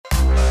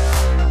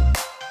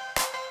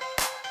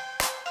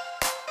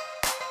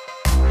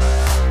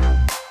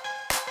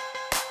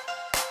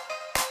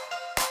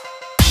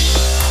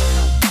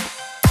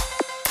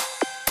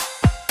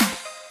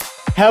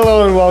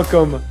Hello and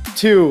welcome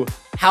to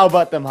How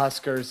About Them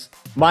Huskers.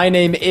 My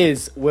name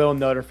is Will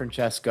Noter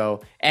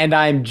Francesco, and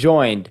I'm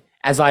joined,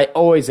 as I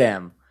always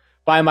am,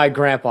 by my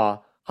grandpa,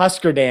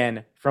 Husker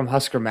Dan from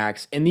Husker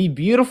Max in the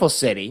beautiful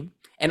city,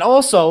 and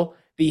also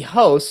the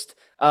host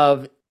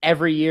of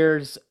every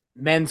year's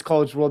Men's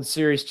College World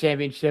Series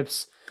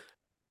Championships,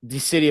 the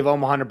city of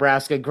Omaha,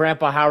 Nebraska.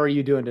 Grandpa, how are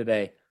you doing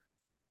today?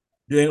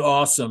 Doing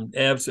awesome.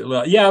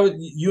 Absolutely. Yeah,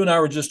 you and I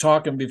were just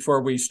talking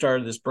before we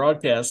started this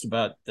broadcast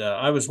about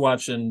I was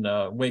watching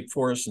Wake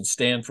Forest and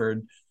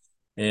Stanford,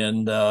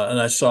 and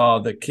I saw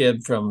the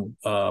kid from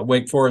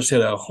Wake Forest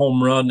hit a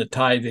home run to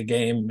tie the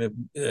game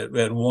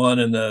at one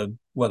in the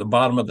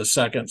bottom of the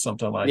second,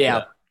 something like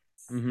Yeah. that.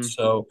 hmm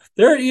So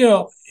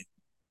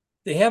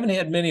they haven't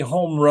had many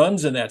home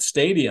runs in that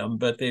stadium,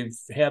 but they've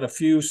had a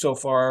few so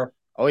far.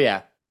 Oh,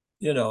 yeah.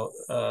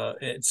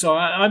 So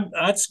I'm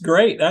that's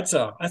great. That's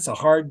a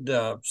hard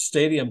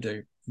stadium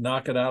to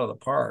knock it out of the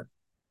park.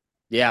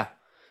 Yeah.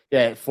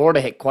 Yeah, Florida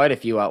hit quite a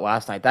few out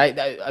last night.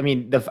 I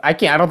mean, I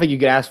can't. I don't think you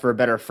could ask for a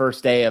better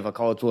first day of a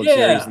College World Series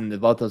Yeah, than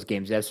both those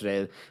games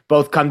yesterday.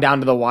 Both come down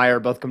to the wire.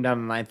 Both come down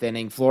to the ninth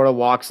inning. Florida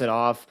walks it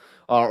off.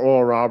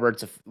 Oral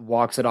Roberts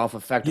walks it off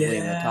effectively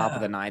in the top of yeah.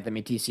 the ninth. I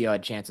mean, TCU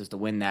had chances to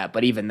win that,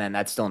 but even then,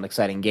 that's still an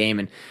exciting game,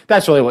 and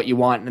that's really what you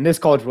want. And this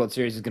College World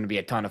Series is going to be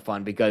a ton of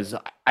fun because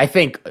I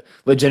think,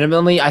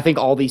 legitimately, I think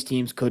all these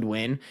teams could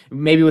win,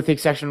 maybe with the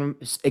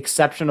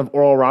exception of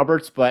Oral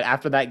Roberts. But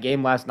after that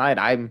game last night,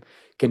 I'm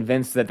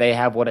convinced that they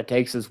have what it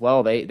takes as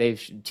well. They've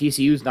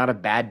TCU's not a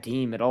bad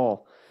team at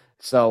all.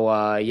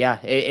 So yeah,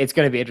 it's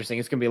going to be interesting.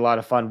 It's going to be a lot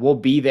of fun. We'll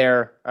be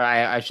there.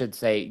 I should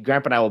say,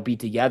 Grandpa and I will be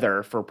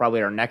together for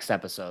probably our next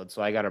episode.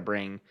 So I got to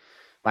bring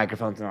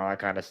microphones and all that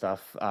kind of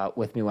stuff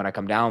with me when I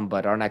come down.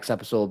 But our next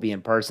episode will be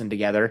in person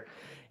together.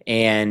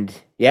 And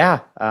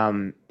yeah,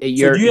 So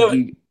you're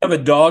you have a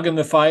dog in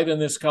the fight in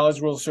this College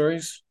World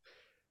Series?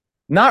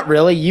 Not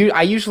really.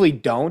 I usually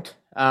don't.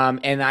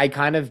 And I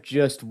kind of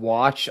just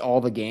watch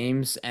all the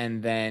games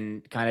and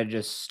then kind of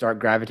just start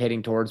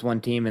gravitating towards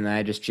one team and then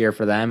I just cheer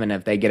for them. And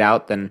if they get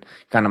out, then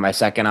kind of my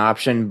second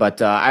option.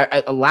 But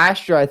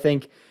last year, I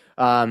think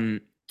I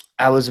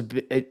was a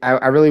bit,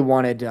 I really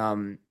wanted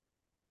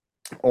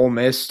Ole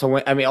Miss to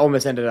win. I mean, Ole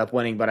Miss ended up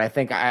winning, but I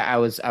think I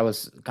was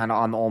kind of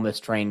on the Ole Miss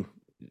train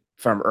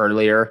from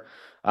earlier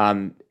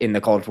in the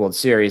College World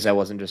Series. I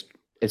wasn't just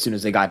as soon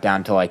as they got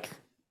down to like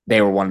they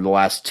were one of the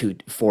last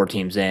four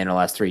teams in or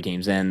last three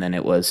teams in, then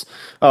it was,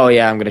 oh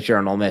yeah, I'm gonna cheer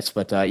on Ole Miss.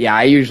 But yeah,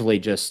 I usually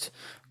just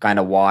kind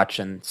of watch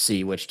and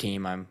see which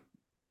team I'm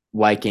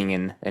liking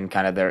and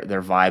kind of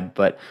their vibe.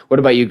 But what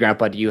about you,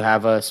 Grandpa? Do you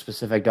have a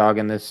specific dog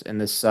in this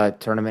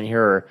tournament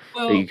here, or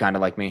are you Well, kind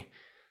of like me?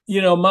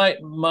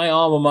 my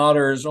alma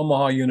mater is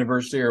Omaha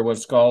University, or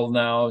what's called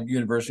now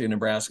University of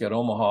Nebraska at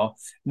Omaha.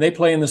 And they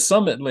play in the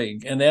Summit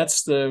League, and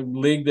that's the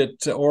league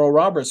that Oral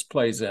Roberts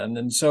plays in.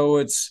 And so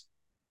it's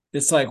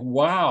like,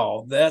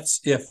 wow,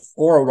 that's if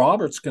Oral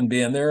Roberts can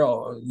be in there,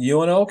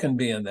 UNO can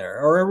be in there.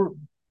 Or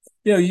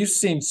you've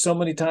seen so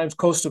many times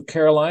Coastal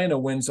Carolina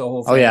wins the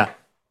whole Oh thing. yeah.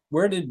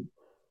 Where did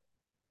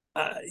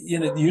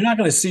you're not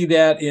going to see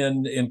that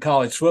in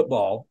college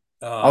football.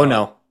 Oh Uh,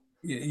 no.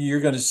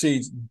 you're going to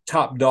see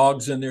top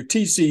dogs in there.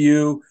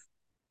 TCU, of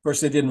course,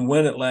 they didn't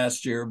win it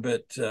last year,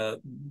 but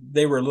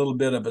they were a little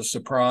bit of a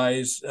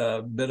surprise,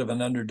 a bit of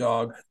an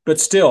underdog. But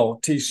still,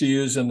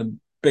 TCU's in the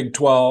Big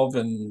 12,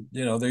 and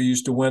they're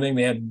used to winning.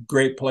 They had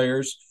great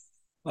players.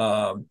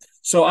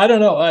 So I don't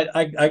know.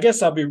 I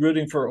guess I'll be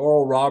rooting for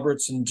Oral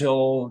Roberts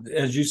until,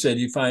 as you said,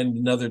 you find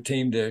another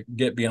team to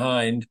get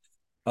behind.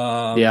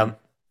 Yeah.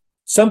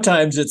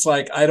 Sometimes it's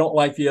like I don't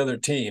like the other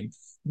team.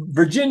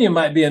 Virginia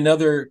might be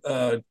another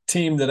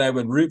team that I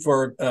would root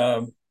for.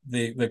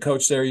 The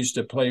coach there used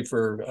to play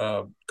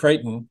for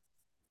Creighton,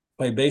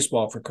 play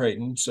baseball for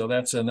Creighton, so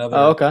that's Oh another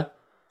okay.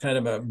 kind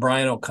of a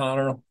Brian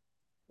O'Connor.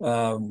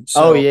 Oh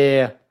So yeah, yeah,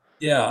 yeah.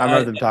 yeah, I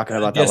remember them talking I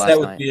about that guess that last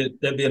would night. be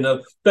that'd be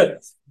another.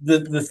 But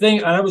the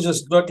thing I was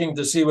just looking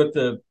to see what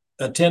the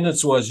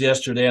attendance was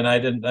yesterday, and I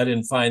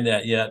didn't find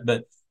that yet.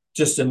 But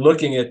just in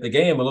looking at the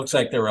game, it looks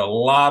like there were a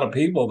lot of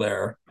people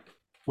there,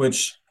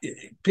 which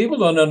people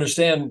don't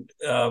understand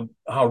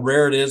how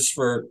rare it is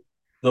for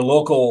the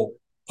local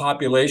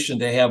population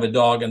to have a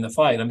dog in the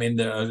fight. I mean,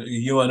 the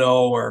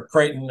UNO or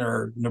Creighton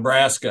or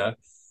Nebraska,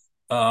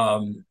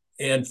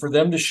 and for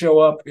them to show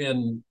up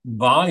in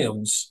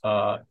volumes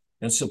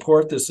and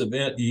support this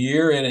event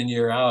year in and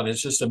year out,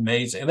 it's just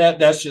amazing. And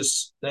that's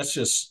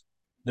just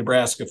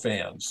Nebraska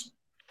fans.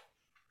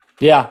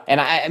 Yeah, and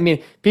I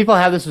mean, people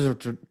have this as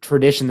a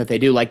tradition that they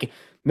do. Like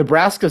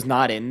Nebraska's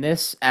not in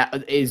this,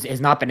 is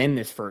has not been in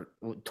this for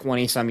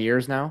 20 some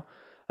years now,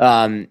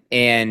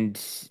 and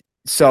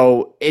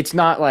so it's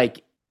not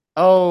like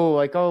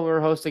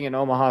we're hosting in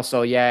Omaha,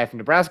 so yeah, if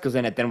Nebraska's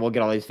in it, then we'll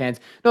get all these fans.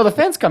 No, the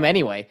fans come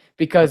anyway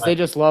because they Right.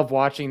 just love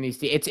watching these.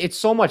 It's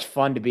so much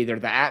fun to be there.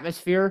 The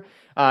atmosphere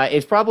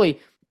is probably.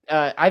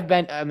 I've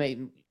been. I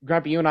mean,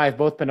 Grumpy, you and I have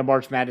both been to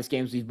March Madness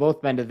games. We've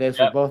both been to this.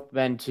 We've Yep. both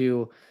been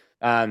to.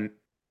 Um,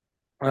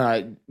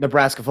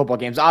 Nebraska football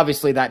games.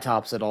 Obviously, that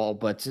tops it all.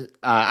 But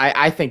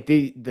I think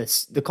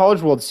the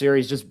College World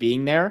Series just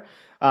being there,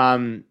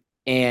 um,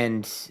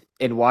 and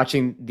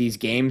watching these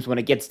games when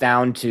it gets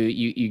down to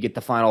you get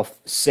the final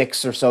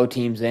six or so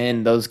teams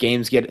in. Those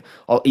games get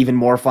even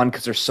more fun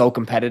because they're so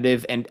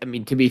competitive. And I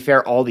mean, to be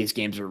fair, all these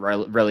games are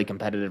really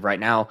competitive right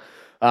now,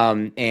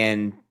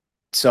 and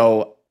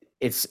so.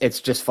 It's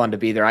just fun to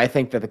be there. I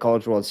think that the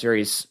College World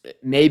Series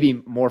may be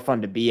more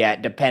fun to be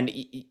at,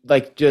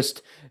 like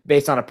just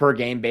based on a per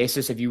game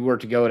basis, if you were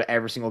to go to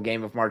every single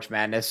game of March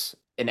Madness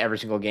and every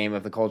single game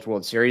of the College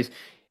World Series,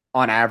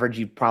 on average,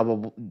 you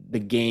probably the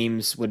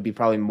games would be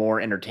probably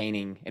more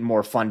entertaining and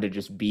more fun to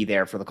just be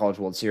there for the College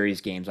World Series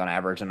games on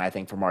average than I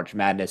think for March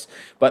Madness.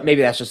 But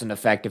maybe that's just an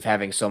effect of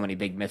having so many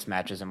big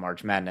mismatches in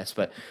March Madness.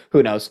 But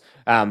who knows?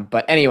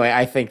 But anyway,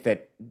 I think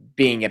that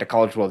being at a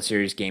College World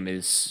Series game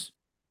is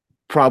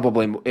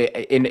probably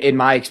in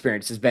my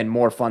experience has been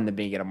more fun than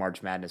being at a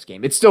March Madness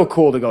game. It's still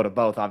cool to go to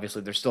both.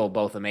 Obviously, they're still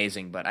both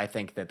amazing, but I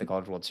think that the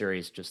College World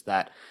Series, just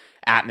that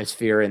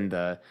atmosphere and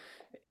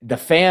the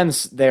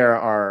fans there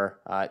are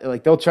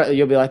like they'll try.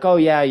 You'll be like, oh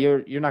yeah,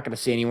 you're not going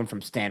to see anyone from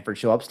Stanford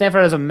show up.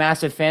 Stanford has a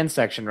massive fan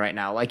section right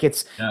now. Like Yeah.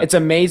 it's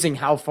amazing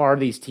how far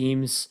these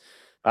teams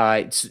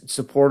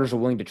supporters are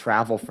willing to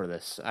travel for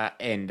this,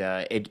 and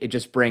it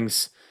just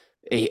brings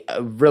a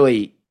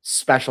really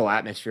special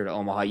atmosphere to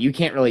Omaha. You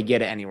can't really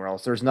get it anywhere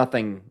else. There's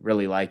nothing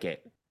really like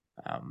it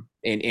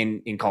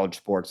in college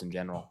sports in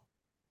general.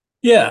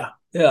 Yeah,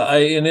 yeah.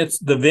 And it's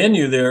the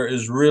venue there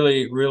is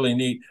really really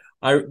neat.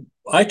 I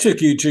I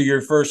took you to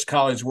your first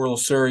College World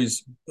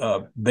Series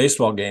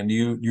baseball game.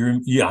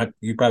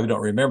 You probably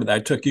don't remember that. I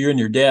took you and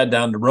your dad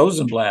down to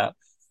Rosenblatt,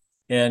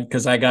 and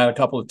because I got a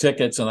couple of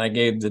tickets, and I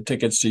gave the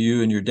tickets to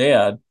you and your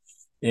dad,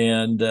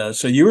 and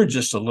so you were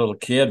just a little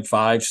kid,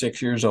 5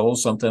 6 years old,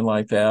 something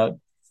like that.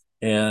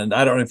 And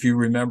I don't know if you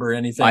remember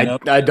anything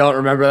of I don't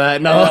remember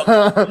that. No,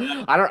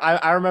 that. I don't.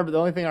 I remember the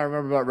only thing I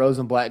remember about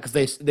Rosenblatt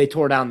because they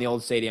tore down the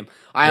old stadium.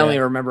 I Yeah. only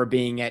remember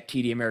being at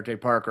TD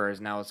Ameritrade Park, or as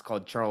now it's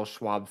called Charles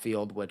Schwab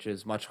Field, which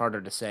is much harder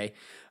to say.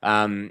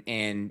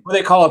 And Well,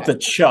 they call it the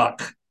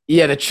Chuck.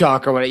 yeah, the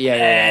chalk or what?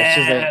 Yeah. It's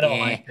just I don't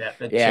like that.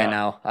 The yeah,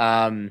 Chuck.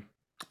 no.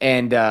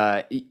 And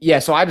yeah,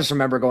 so I just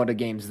remember going to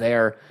games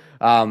there.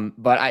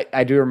 But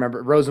I do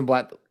remember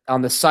Rosenblatt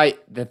on the site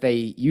that they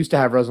used to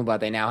have Rosenblatt.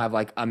 They now have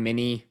like a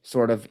mini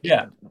sort of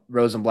Yeah.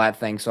 Rosenblatt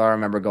thing. So I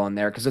remember going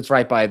there because it's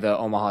right by the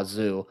Omaha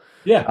Zoo,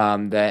 Yeah.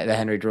 the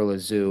Henry Drula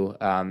Zoo,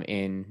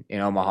 in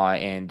Omaha,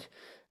 and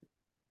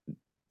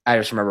I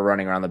just remember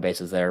running around the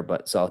bases there,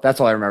 but so that's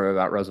all I remember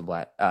about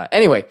Rosenblatt.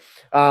 Anyway,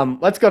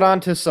 let's go on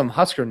to some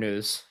Husker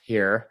news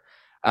here.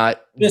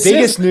 This is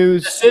Biggest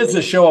news, this is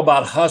a show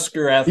about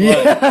Husker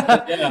athletics.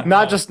 yeah, Yeah.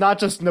 not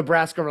just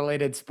Nebraska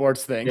related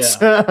sports things.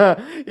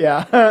 Yeah.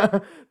 Yeah,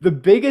 the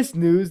biggest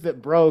news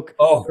that broke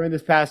Oh, during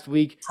this past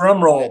week.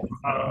 drum roll.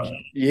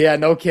 Yeah,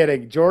 no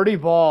kidding. Jordy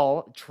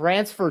Bahl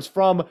transfers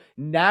from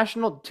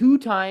national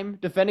two-time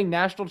defending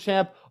national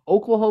champ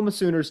Oklahoma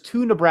Sooners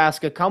to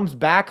Nebraska, comes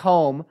back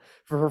home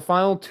for her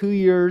final 2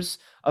 years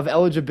of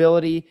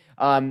eligibility.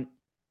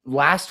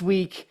 Last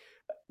week,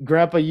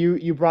 Grandpa,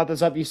 you brought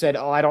this up. You said,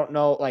 "Oh, I don't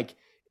know, like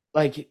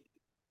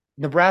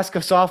Nebraska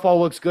softball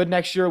looks good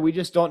next year. We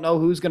just don't know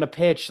who's going to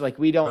pitch. Like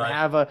we don't Right.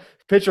 have a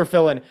pitcher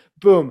fill in."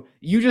 Boom.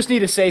 You just need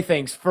to say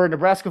things for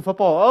Nebraska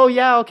football. Oh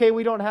yeah, okay.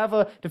 We don't have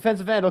a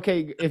defensive end.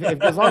 Okay, if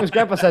as long as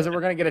Grandpa says it,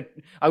 we're going to get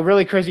a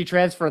really crazy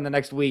transfer in the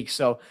next week.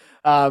 So,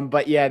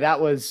 but yeah, that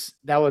was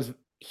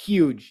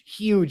huge,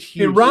 huge,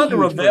 And huge, Rhonda huge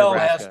for Revelle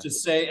has Nebraska. to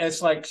say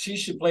it's like she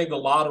should play the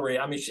lottery.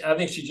 I mean, I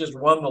think she just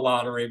won the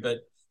lottery, but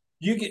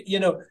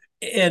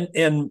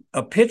and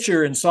a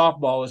pitcher in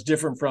softball is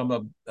different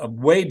from a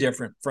way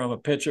different from a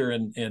pitcher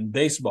in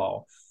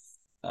baseball.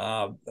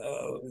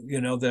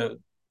 The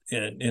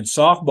in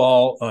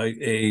softball,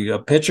 a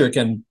pitcher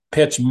can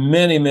pitch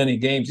many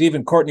games.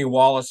 Even Courtney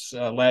Wallace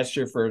last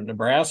year for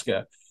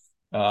Nebraska,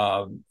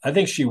 I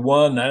think she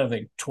won, I don't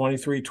think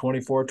 23,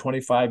 24,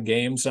 25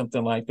 games,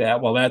 something like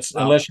that. Well, that's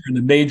Wow. unless you're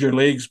in the major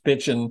leagues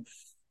pitching,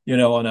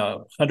 on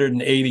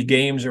 180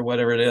 games or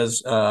whatever it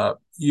is,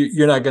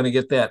 you're not going to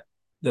get that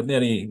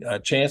many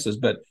chances.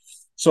 But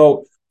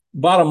so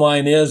bottom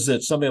line is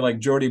that somebody like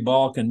Jordy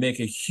Bahl can make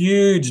a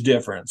huge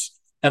difference.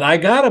 And I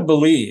gotta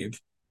believe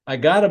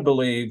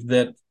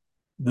that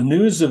the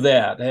news of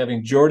that,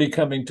 having Jordy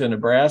coming to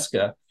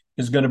Nebraska,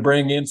 is going to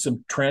bring in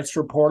some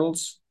transfer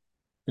portals,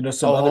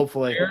 some Oh, other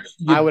hopefully, players.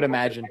 I would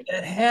imagine.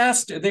 It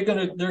has to. They're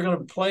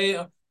gonna play.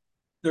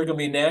 They're gonna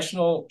be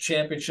national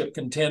championship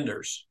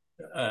contenders.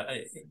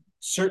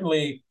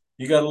 Certainly,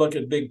 you got to look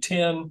at Big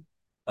Ten,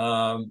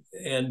 and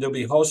they'll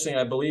be hosting,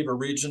 I believe, a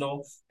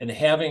regional, and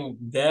having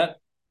that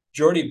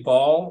Jordy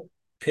Bahl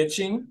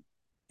pitching.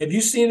 Have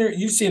you seen her?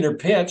 You've seen her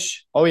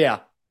pitch. Oh yeah,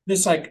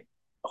 It's like,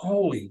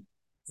 holy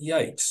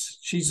yikes!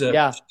 She's a,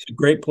 yeah. she's a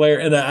great player,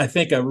 and I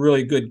think a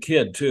really good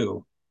kid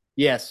too.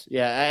 Yes,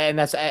 yeah, and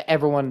that's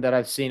everyone that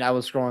I've seen. I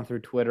was scrolling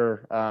through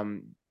Twitter,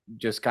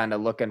 just kind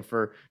of looking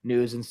for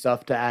news and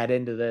stuff to add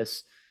into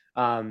this.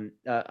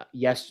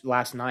 Yes,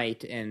 last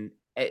night, and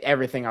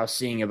everything I was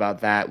seeing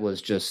about that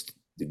was just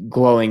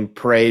glowing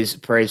praise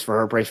for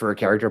her, praise for her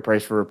character,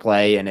 praise for her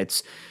play, and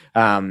it's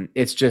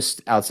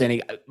just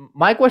outstanding.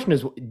 My question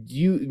is,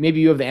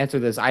 maybe you have the answer to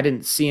this? I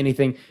didn't see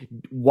anything.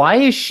 Why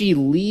is she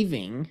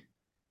leaving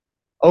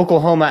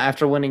Oklahoma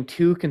after winning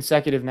two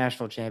consecutive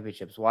national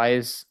championships? Why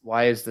is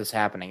this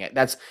happening?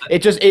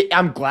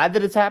 I'm glad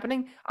that it's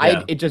happening.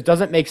 Yeah. It just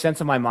doesn't make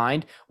sense in my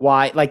mind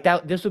why like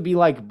that. This would be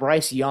like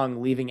Bryce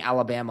Young leaving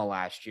Alabama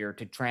last year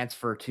to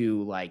transfer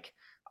to like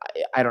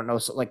I don't know,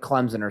 so like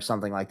Clemson or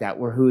something like that,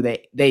 where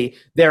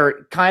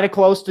they're kind of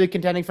close to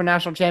contending for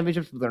national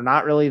championships, but they're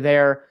not really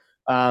there.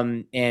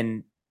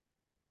 And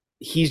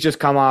he's just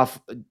come off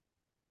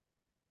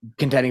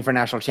contending for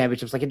national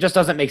championships. Like it just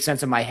doesn't make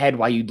sense in my head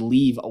why you'd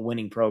leave a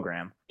winning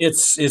program.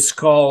 It's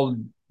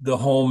called the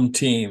home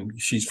team.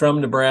 She's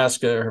from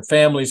Nebraska. Her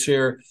family's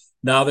here.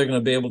 Now they're going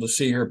to be able to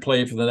see her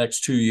play for the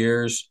next 2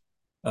 years.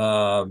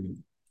 Um,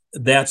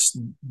 that's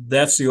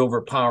the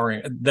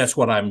overpowering. That's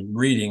what I'm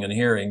reading and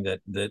hearing. That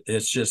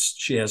it's just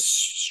she has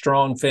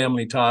strong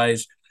family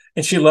ties,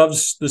 and she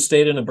loves the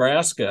state of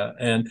Nebraska.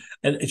 And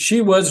she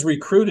was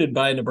recruited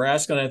by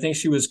Nebraska, and I think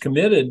she was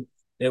committed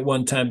at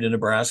one time to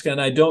Nebraska.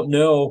 And I don't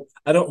know.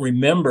 I don't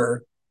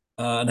remember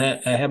and I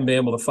haven't been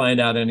able to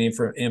find out any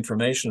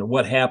information of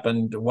what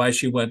happened, why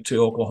she went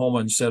to Oklahoma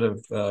instead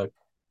of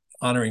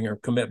honoring her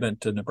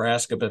commitment to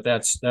Nebraska. But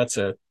that's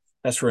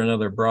for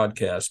another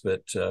broadcast.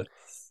 But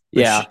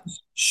Yeah.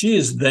 she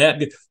is that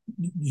good.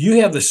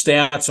 You have the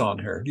stats on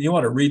her. Do you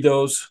want to read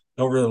those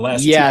over the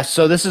last two? Yeah,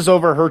 so this is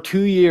over her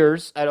 2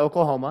 years at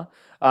Oklahoma.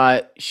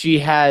 She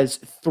has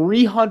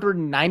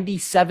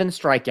 397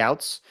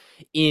 strikeouts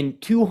in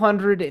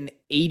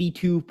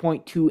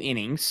 282.2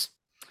 innings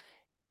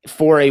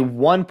for a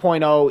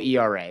 1.0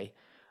 ERA,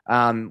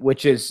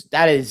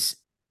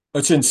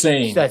 It's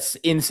insane. that's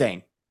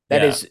insane.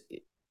 That Yeah. is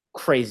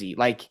crazy.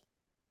 I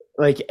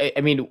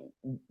mean,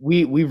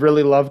 we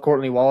really love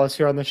Courtney Wallace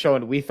here on the show,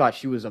 and we thought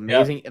she was Yeah.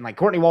 amazing. And like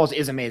Courtney Wallace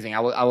is amazing. I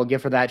will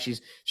give her that.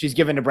 She's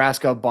given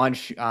Nebraska a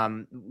bunch.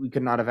 We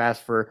could not have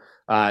asked for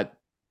a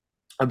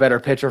better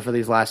pitcher for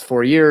these last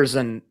 4 years,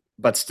 and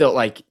but still,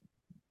 like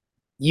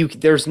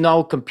there's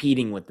no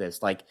competing with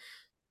this. Like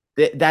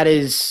that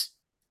is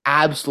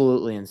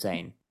absolutely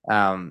insane.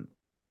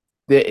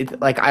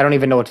 Like I don't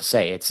even know what to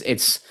say.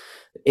 It's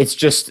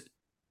just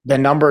the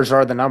numbers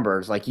are the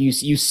numbers. Like you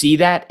see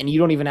that, and you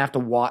don't even have to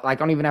watch. Like I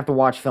don't even have to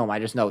watch film. I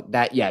just know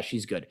that yeah,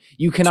 she's good.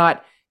 You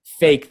cannot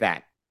fake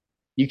that.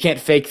 You can't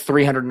fake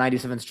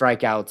 397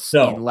 strikeouts in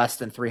No, less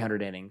than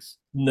 300 innings.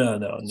 no,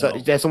 no, So no.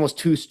 that's almost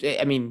two.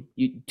 I mean,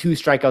 two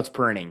strikeouts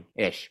per inning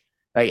ish.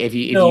 Like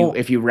No,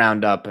 if you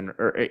round up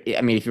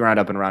I mean if you round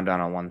up and round down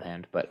on one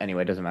hand. But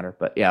anyway, it doesn't matter.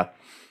 But yeah,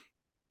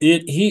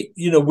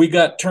 we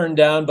got turned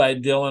down by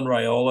Dylan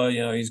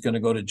Raiola. He's going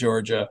to go to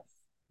Georgia.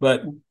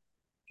 But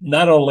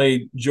not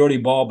only Jordy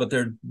Bahl, but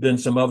there'd been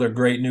some other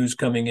great news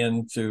coming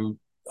into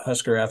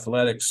Husker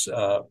athletics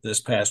this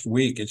past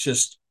week.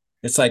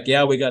 It's like,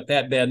 yeah, we got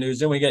that bad news.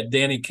 Then we got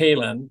Danny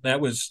Kalen. That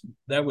was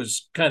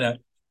kind of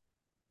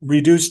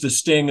reduced the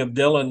sting of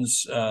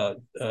Dylan's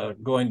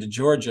going to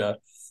Georgia.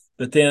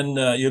 But then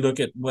you look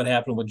at what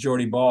happened with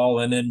Jordy Bahl,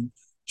 and then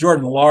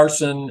Jordan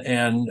Larson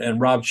and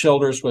Rob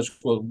Childers, which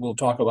we'll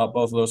talk about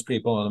both of those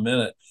people in a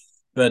minute.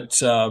 But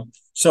so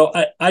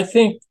I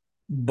think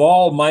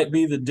Ball might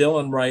be the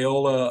Dylan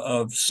Raiola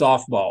of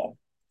softball.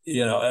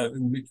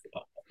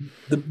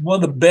 One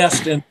of the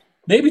best, and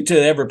maybe to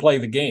ever play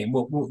the game.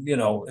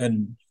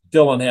 And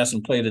Dylan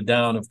hasn't played a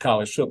down of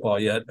college football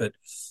yet, but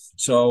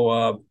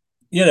so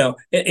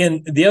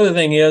and the other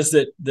thing is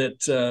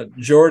that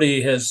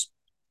Jordy has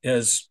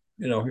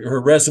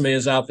her resume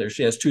is out there.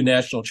 She has two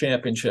national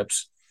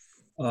championships,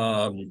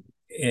 and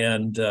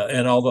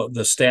all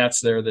the stats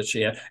there that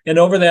she had. And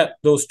over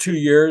those 2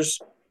 years,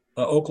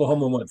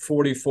 Oklahoma went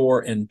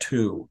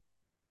 44-2.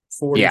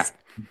 yeah.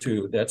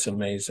 42. That's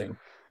amazing.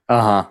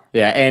 Yeah,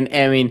 and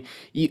I mean,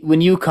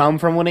 when you come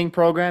from winning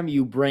program,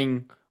 you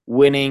bring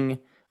winning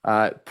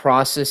Fine.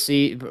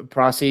 processes.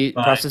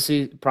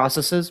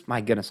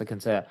 My goodness, I can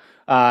say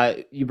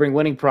that. You bring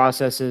winning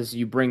processes,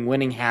 you bring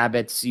winning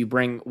habits, you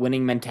bring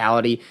winning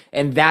mentality,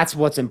 and that's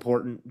what's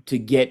important to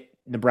get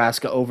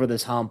Nebraska over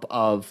this hump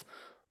of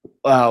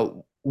uh,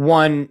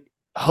 one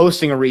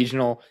hosting a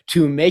regional,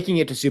 two making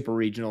it to super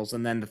regionals,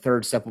 and then the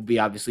third step will be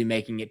obviously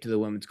making it to the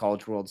Women's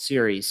College World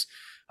Series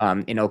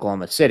in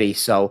Oklahoma City.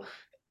 So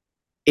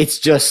it's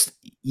just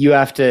you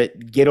have to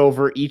get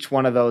over each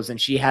one of those, and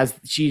she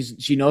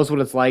knows what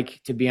it's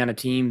like to be on a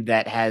team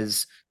that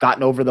has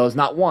gotten over those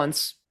not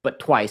once but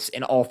twice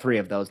in all three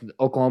of those.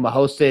 Oklahoma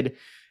hosted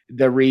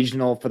the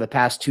regional for the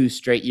past 2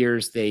 straight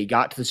years. They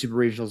got to the super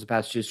regionals the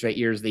past 2 straight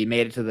years. They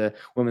made it to the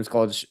Women's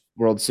College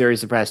World Series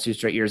the past 2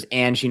 straight years,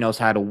 and she knows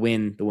how to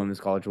win the Women's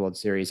College World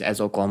Series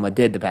as Oklahoma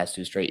did the past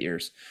 2 straight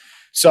years.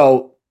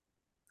 So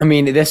I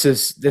mean, this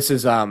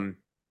is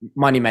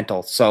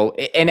monumental. So,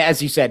 and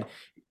as you said,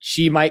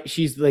 she's like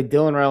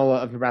Dylan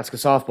Raiola of Nebraska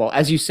softball.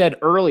 As you said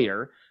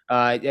earlier,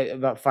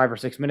 about 5 or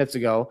 6 minutes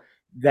ago,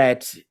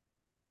 that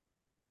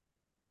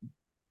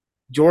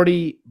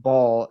Jordy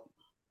Bahl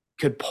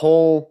could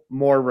pull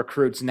more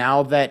recruits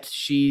now that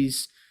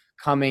she's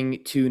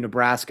coming to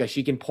Nebraska.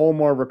 She can pull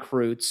more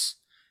recruits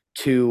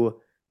to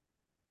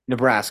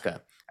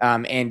Nebraska.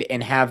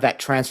 And have that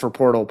transfer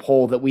portal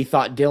pull that we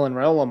thought Dylan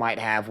Raiola might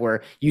have,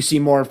 where you see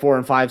more 4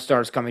 and 5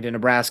 stars coming to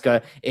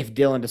Nebraska if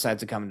Dylan decides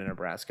to come to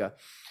Nebraska.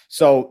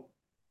 So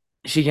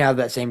she can have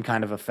that same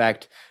kind of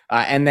effect.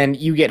 And then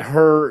you get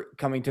her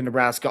coming to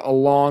Nebraska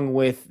along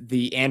with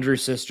the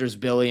Andrews sisters,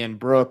 Billy and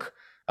Brooke,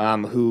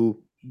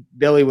 who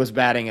Billy was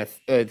batting a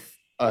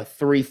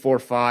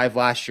 3.45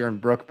 last year,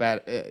 and Brooke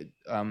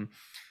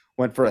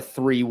went for a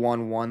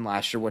 3.11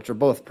 last year, which are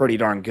both pretty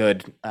darn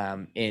good.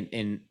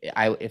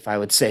 If I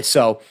would say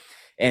so.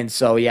 And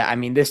so, yeah, I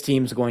mean, this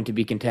team's going to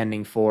be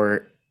contending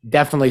for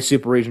definitely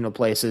super regional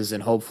places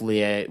and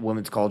hopefully a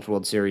Women's College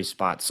World Series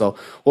spot. So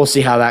we'll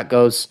see how that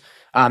goes.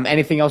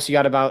 Anything else you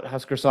got about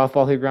Husker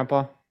softball here,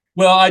 Grandpa?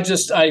 Well, I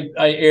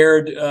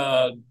aired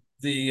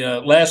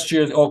the last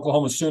year the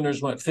Oklahoma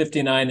Sooners went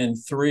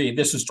 59-3.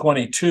 This is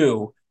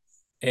 22,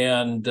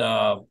 and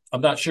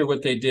I'm not sure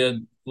what they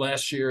did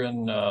last year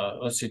in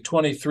let's see,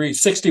 23,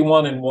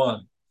 61-1.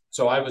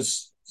 So I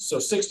was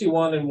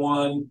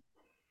 61-1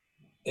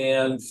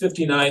 and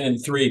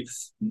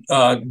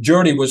 59-3.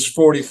 Jordy was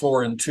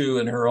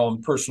 44-2 in her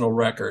own personal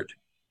record.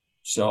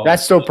 So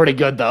That's still pretty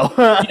good, though.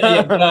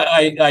 yeah, but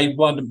I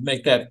wanted to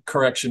make that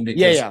correction Yeah,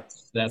 because yeah.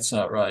 that's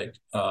not right.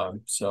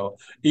 So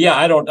yeah,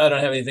 I don't have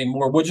anything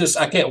more.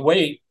 I can't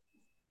wait.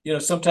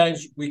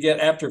 Sometimes we get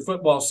after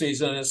football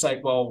season, and it's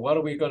like, well, what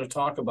are we going to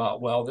talk about?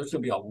 Well, there's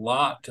going to be a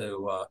lot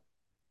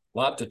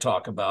to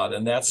talk about,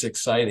 and that's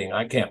exciting.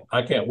 I can't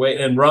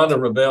wait. And Rhonda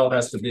Rebel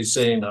has to be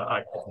saying,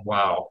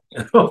 wow,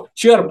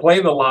 she ought to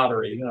play the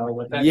lottery,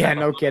 with that Yeah,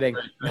 kind of no kidding.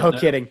 rate right No now.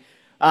 kidding.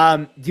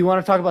 Do you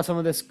want to talk about some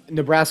of this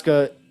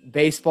Nebraska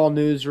baseball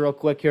news real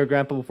quick here,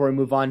 Grandpa, before we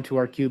move on to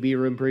our QB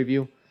room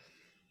preview?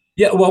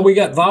 Yeah, well, we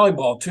got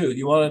volleyball too.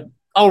 You want to?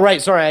 Oh,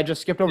 right. Sorry, I just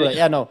skipped over that.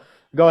 Yeah, Yeah, no.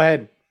 Go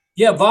ahead.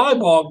 yeah,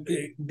 volleyball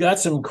got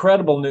some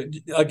incredible news.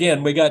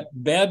 Again, we got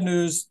bad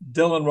news,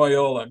 Dylan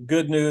Royola.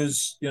 Good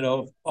news,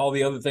 all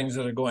the other things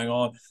that are going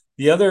on.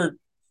 The other,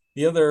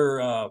 the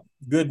other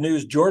good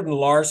news, Jordan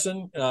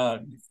Larson.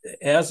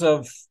 As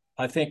of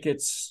I think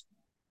it's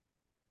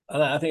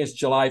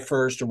July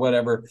 1st or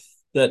whatever,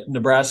 that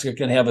Nebraska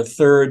can have a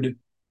third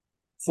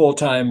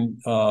full-time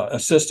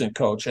assistant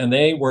coach, and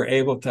they were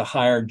able to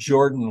hire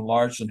Jordan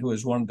Larson, who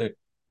is one of the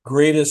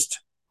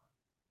greatest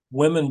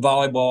women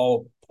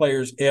volleyball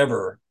players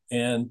ever,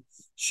 and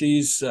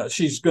she's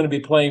going to be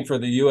playing for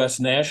the U.S.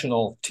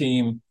 national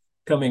team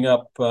coming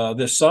up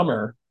this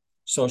summer.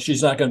 So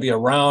she's not going to be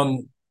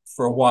around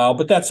for a while,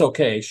 but that's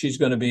okay. She's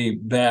going to be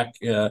back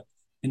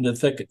in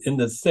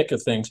the thick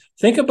of things.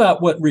 Think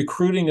about what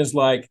recruiting is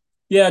like.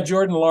 Yeah,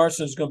 Jordan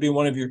Larson is going to be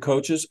one of your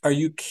coaches. Are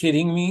you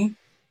kidding me?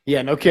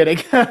 Yeah, no kidding.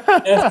 That's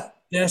That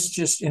that's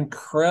just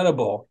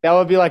incredible.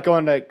 would be like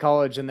going to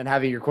college and then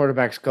having your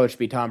quarterback's coach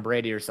be Tom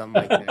Brady or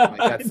something like that. Like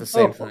I that's the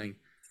same know. thing.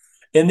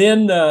 And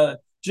then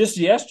just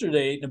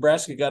yesterday,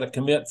 Nebraska got a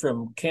commit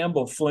from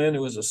Campbell Flynn,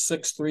 who was a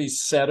 6'3"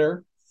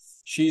 setter.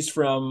 She's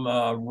from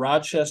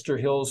Rochester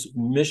Hills,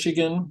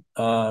 Michigan.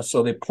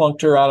 So they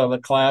plunked her out of the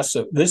class.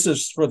 So this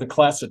is for the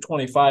class of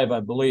 25, I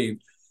believe.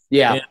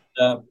 Yeah.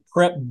 And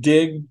Prep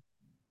Dig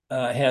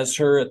has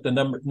her at the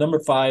number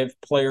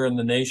 5 player in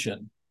the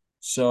nation.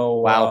 So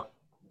Wow.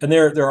 and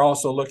they're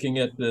also looking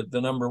at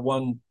the number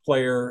 1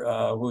 player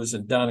who's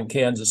down in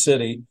Kansas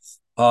City.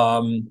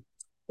 Um,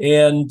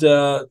 and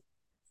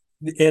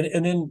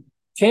and then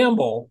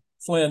Campbell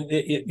Flynn,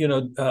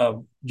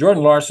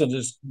 Jordan Larson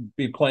is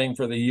be playing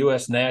for the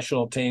U.S.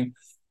 national team.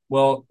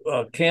 Well,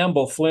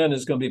 Campbell Flynn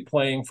is going to be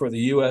playing for the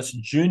U.S.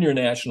 junior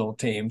national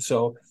team.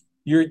 So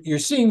you're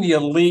seeing the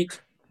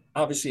elite,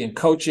 obviously in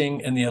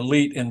coaching, and the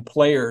elite in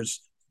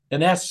players,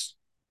 and that's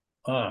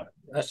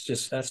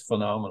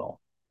phenomenal.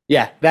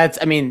 Yeah,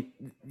 I mean,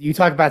 you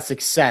talk about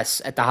success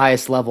at the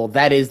highest level.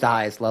 That is the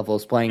highest level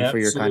is playing for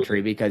your country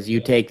Absolutely. because you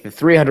Yeah. take the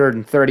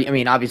 330, I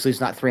mean, obviously it's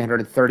not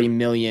 330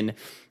 million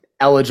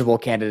eligible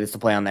candidates to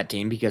play on that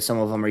team because some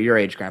of them are your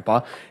age,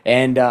 Grandpa.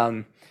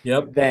 And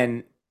Yep.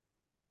 then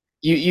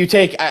you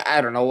take,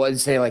 I don't know, what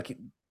say like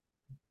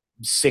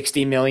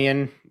 60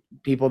 million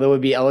people that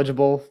would be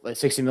eligible, like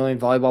 60 million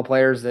volleyball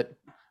players that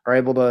are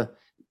able to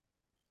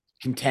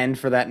contend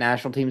for that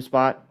national team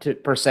spot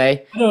per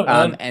se. I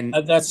don't. And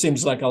That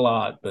seems like a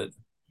lot, but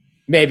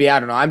maybe I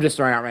don't know. I'm just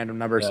throwing out random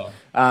numbers.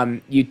 yeah.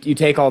 You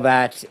take all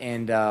that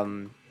and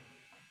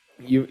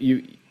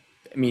you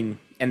I mean,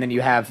 and then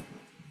you have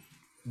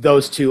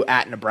those two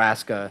at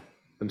Nebraska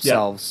Yep.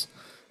 themselves.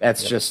 Yep.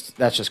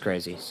 That's just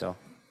crazy. So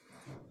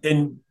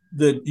And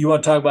you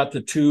want to talk about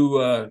the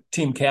two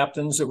team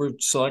captains that were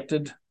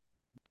selected?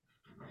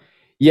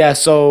 yeah,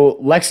 so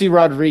Lexi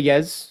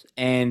Rodriguez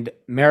and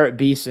Merritt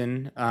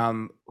Beeson,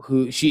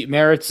 who she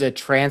Merritt's a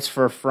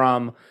transfer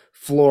from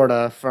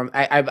Florida.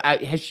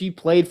 Has she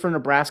played for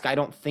Nebraska? I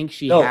don't think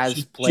she No, has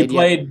she played yet,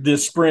 played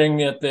this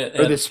spring or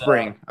this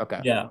spring.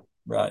 Okay. yeah,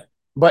 right.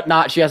 but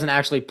not she hasn't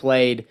actually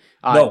played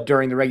No,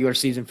 during the regular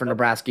season for nope,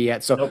 Nebraska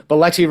yet. So, nope. but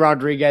Lexi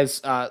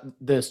Rodriguez,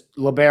 this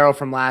libero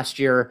from last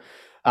year,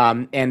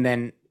 and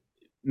then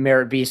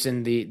Merritt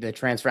Beeson, the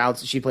transfer out,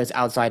 she plays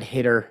outside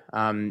hitter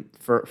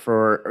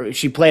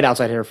she played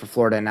outside hitter for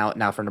Florida and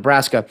now for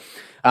Nebraska.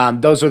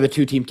 Those are the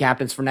two team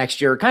captains for next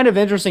year. Kind of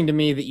interesting to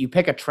me that you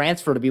pick a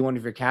transfer to be one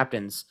of your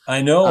captains.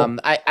 I know.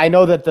 I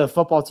know that the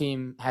football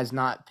team has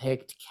not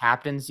picked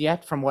captains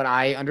yet, from what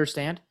I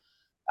understand.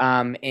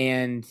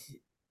 And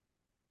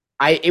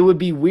it would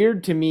be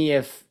weird to me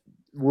if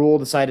Rule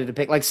decided to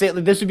pick, like, say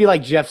this would be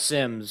like Jeff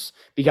Sims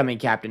becoming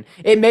captain.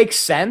 It makes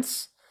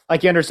sense.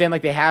 Like, you understand,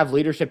 like, they have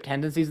leadership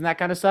tendencies and that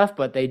kind of stuff,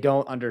 but they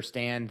don't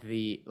understand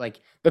the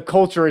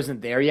culture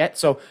isn't there yet.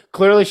 So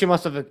clearly she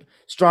must have a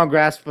strong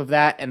grasp of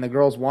that, and the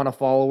girls want to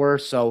follow her.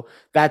 So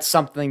that's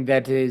something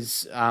that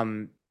is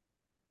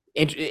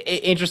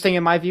interesting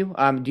in my view.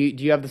 Do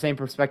you have the same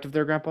perspective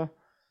there, Grandpa?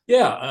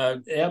 Yeah,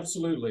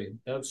 absolutely,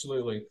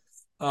 absolutely.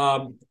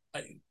 I,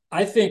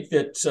 I think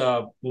that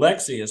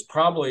Lexi is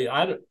probably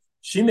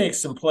she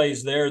makes some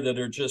plays there that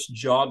are just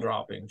jaw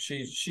dropping.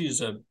 She's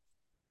a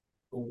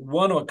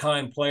one of a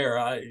kind player.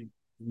 I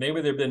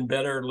maybe there've been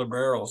better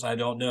liberals. I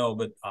don't know,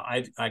 but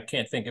I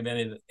can't think of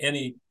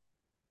any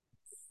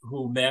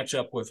who match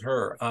up with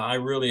her.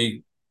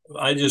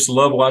 I just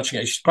love watching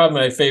it. She's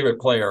probably my favorite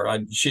player.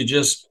 She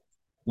just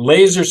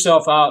lays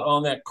herself out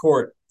on that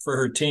court for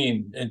her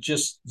team. It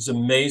just is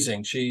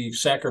amazing. She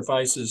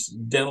sacrifices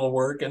dental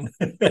work and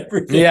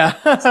everything.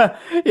 Yeah.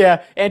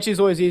 Yeah. And she's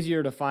always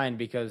easier to find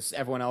because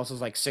everyone else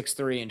is like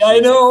 6'3" and I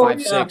she's like know.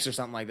 five Yeah. six or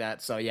something like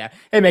that. So yeah,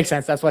 it makes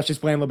sense. That's why she's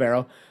playing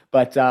libero.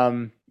 But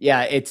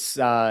yeah,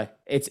 I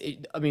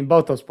mean,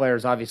 both those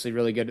players obviously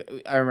really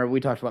good. I remember we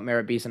talked about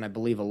Merritt Beeson, I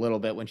believe, a little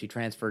bit when she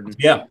transferred and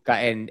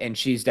Yeah.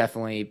 she's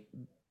definitely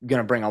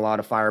gonna bring a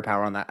lot of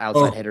firepower on that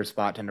outside Oh, hitter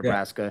spot to yeah.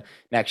 Nebraska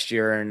next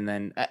year. And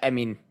then I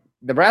mean,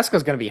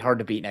 Nebraska's gonna be hard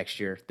to beat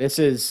next year. Oh, This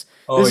is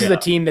a yeah.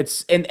 team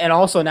that's and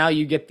also now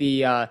you get they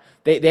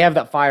have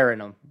that fire in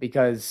them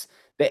because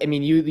I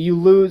mean you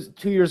lose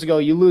 2 years ago,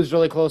 you lose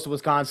really close to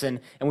Wisconsin,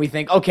 and we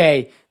think,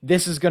 okay,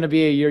 this is going to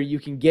be a year you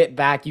can get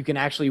back, you can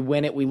actually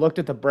win it. We looked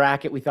at the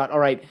bracket, we thought, all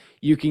right,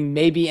 you can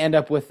maybe end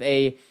up with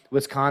a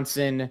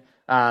Wisconsin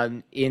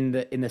in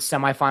the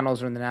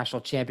semifinals or in the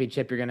national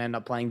championship. You're going to end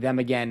up playing them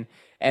again,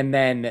 and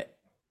then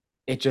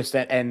it just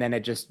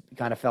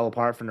kind of fell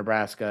apart for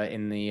Nebraska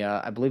in the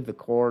I believe the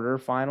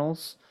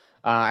quarterfinals.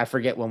 I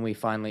forget when we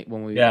finally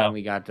Yeah. when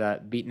we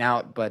got beaten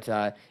out, but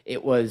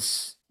it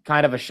was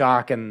kind of a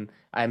shock, and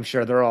I'm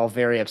sure they're all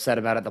very upset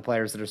about it. The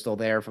players that are still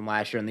there from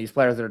last year, and these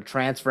players that are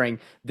transferring,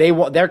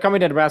 they're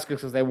coming to Nebraska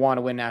because they want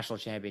to win national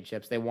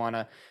championships. They want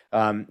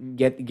to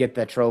get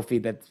the trophy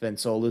that's been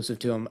so elusive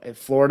to them.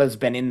 Florida's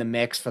been in the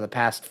mix for the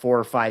past 4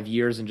 or 5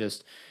 years and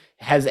just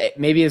has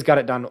got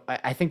it done.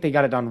 I think they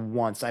got it done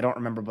once. I don't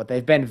remember, but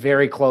they've been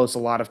very close a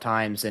lot of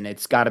times, and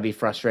it's got to be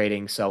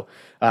frustrating. So,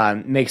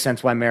 makes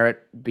sense why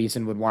Merritt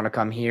Beeson would want to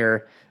come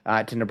here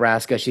to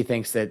Nebraska. She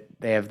thinks that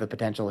they have the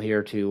potential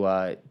here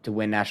to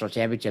win national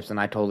championships, and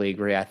I totally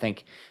agree. I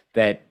think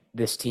that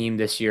this team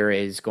this year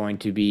is going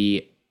to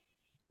be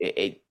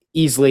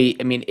easily.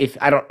 I mean, if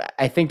I don't,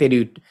 I think they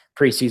do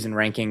preseason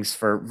rankings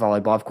for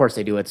volleyball. Of course,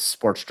 they do. It's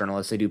sports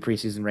journalists. They do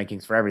preseason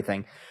rankings for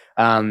everything,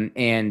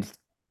 and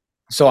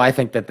so I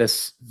think that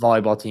this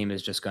volleyball team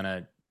is just going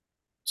to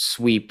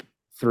sweep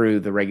through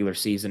the regular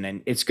season,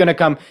 and it's going to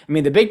come. I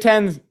mean, the Big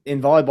Ten in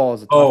volleyball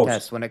is a tough Oh,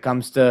 test when it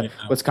comes to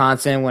yeah.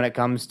 Wisconsin, when it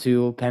comes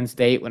to Penn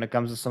State, when it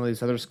comes to some of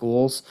these other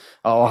schools,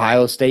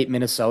 Ohio State,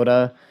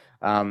 Minnesota.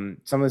 Some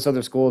of these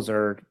other schools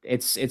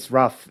it's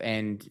rough,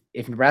 and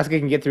if Nebraska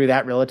can get through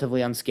that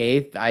relatively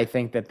unscathed, I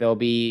think that they'll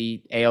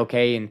be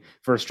a-okay and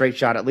for a straight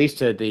shot at least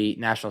to the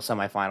national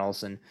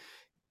semifinals and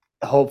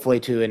hopefully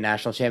to a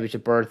national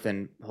championship berth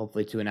and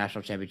hopefully to a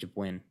national championship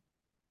win.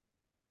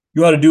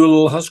 You want to do a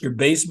little Husker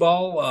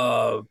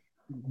baseball?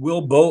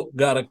 Will Bolt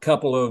got a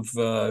couple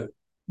of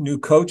new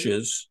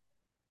coaches,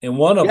 and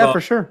one of Yeah, them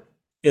for sure.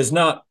 is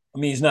not. I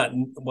mean, he's not.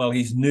 Well,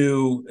 he's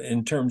new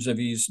in terms of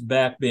he's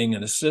back being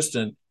an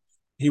assistant.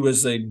 He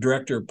was the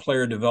director of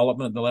player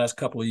development the last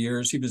couple of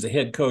years. He was a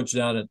head coach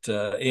down at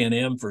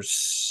A&M for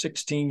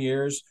 16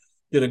 years.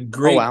 Did a Oh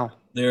great wow.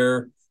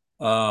 there,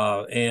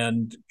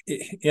 and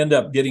end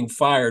up getting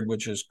fired,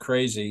 which is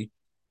crazy.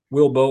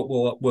 Will Boat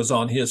was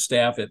on his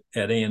staff at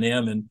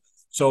A&M, and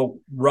so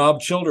Rob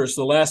Childress.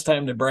 The last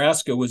time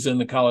Nebraska was in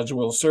the College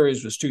World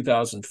Series was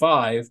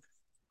 2005.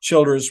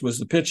 Childress was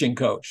the pitching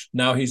coach.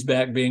 Now he's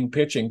back being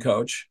pitching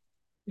coach,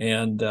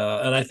 and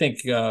I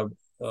think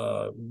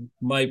uh,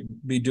 might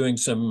be doing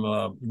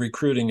some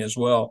recruiting as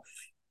well.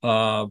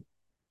 Uh,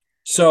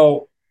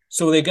 so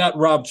so they got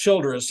Rob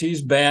Childress.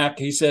 He's back.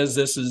 He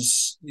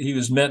says he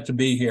was meant to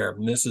be here.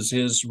 And this is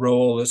his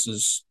role. This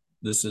is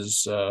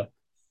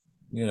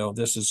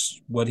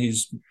what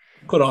he's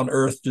put on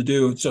earth to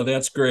do. So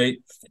that's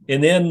great.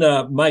 And then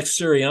Mike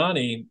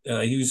Sirianni,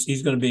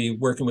 he's going to be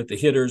working with the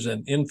hitters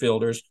and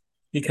infielders.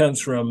 He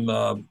comes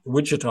from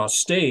Wichita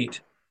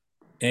State,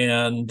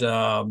 and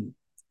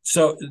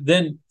so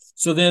then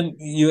So then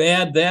you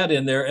add that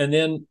in there, and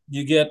then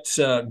you get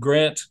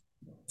Grant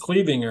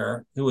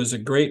Clevinger, who was a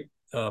great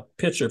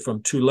pitcher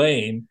from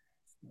Tulane,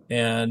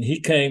 and he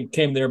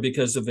came there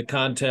because of the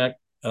contact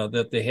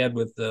that they had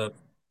with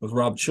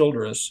Rob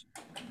Childress,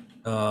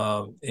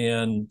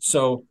 and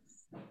so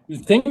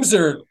things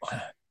are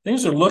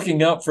things are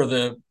looking up for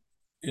the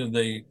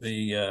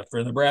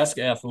for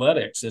Nebraska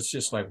athletics. It's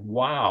just like,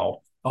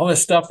 wow, all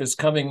this stuff is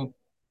coming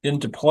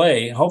into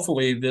play.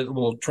 Hopefully, that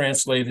will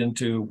translate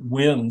into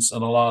wins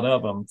and a lot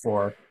of them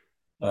for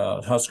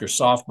Husker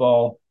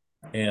softball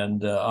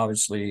and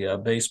obviously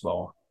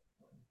baseball.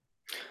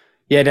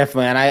 Yeah,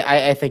 definitely, and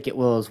I think it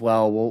will as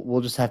well.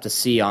 We'll just have to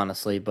see,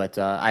 honestly. But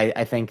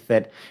I think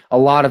that a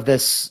lot of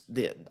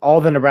all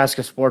the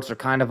Nebraska sports are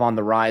kind of on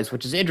the rise,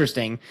 which is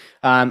interesting.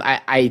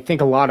 I think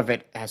a lot of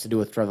it has to do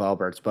with Trevor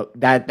Alberts, but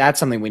that's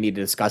something we need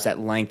to discuss at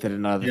length at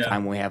another Yeah,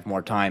 time when we have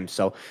more time.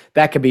 So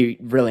that could be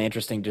really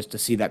interesting just to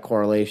see that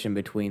correlation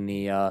between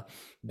the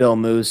Bill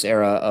Moose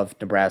era of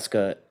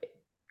Nebraska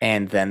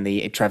and then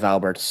the Trev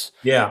Alberts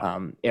yeah,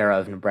 era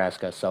of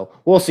Nebraska. So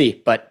we'll see,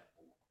 but.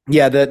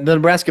 Yeah, the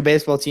Nebraska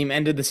baseball team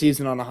ended the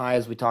season on a high,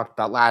 as we talked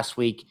about last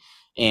week,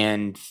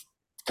 and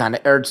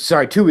or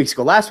sorry, 2 weeks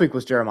ago. Last week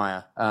was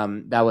Jeremiah.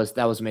 That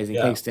was amazing.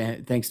 yeah.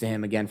 Thanks to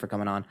him again for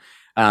coming on.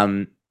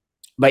 Um,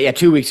 but yeah,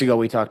 2 weeks ago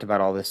we talked about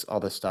all this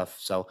stuff.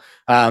 So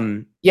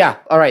yeah,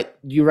 all right.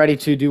 You ready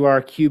to do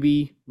our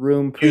QB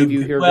room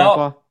preview here, Well,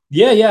 Grandpa?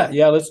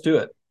 yeah. Let's do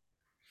it.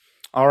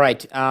 All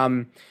right.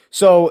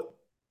 So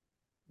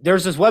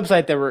there's this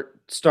website that we're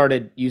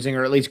started using,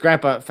 or at least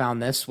Grandpa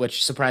found this,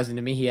 which surprising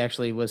to me. He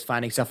actually was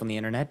finding stuff on the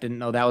internet. Didn't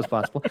know that was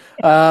possible.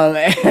 And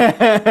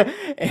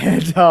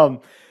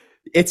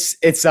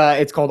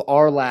it's called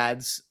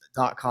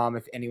ourlads.com.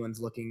 If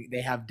anyone's looking, they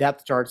have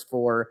depth charts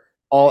for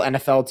all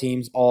NFL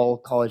teams, all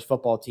college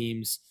football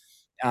teams.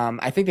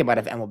 I think they might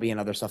have MLB and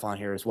other stuff on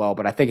here as well,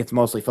 but I think it's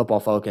mostly football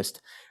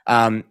focused.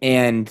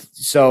 And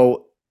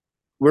so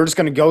we're just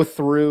going to go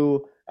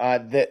through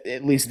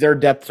at least their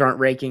depth chart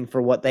ranking for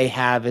what they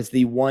have as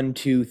the 1,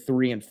 2,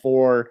 3, and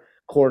 4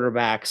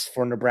 quarterbacks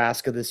for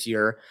Nebraska this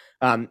year.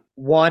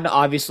 One,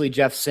 obviously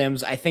Jeff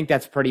Sims. I think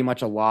that's pretty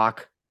much a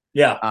lock.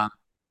 Yeah, Um,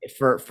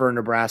 for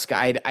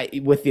Nebraska.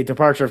 With the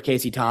departure of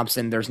Casey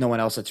Thompson, there's no one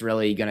else that's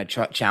really going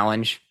to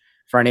challenge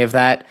for any of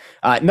that.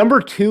 Number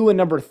 2 and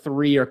number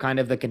 3 are kind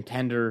of the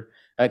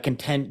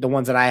the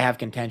ones that I have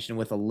contention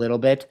with a little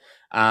bit.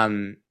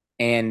 And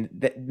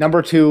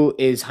number 2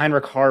 is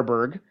Heinrich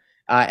Harburg,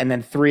 and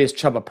then 3 is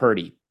Chubba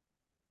Purdy.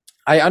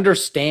 I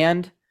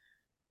understand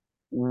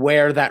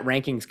where that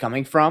ranking's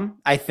coming from.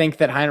 I think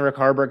that Heinrich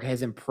Harburg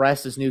has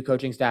impressed his new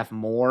coaching staff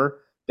more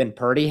than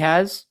Purdy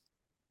has.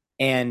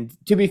 And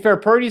to be fair,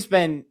 Purdy's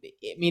been.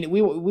 I mean,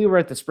 we were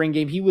at the spring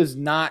game. He was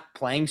not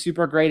playing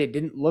super great. It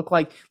didn't look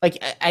like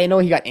I know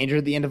he got injured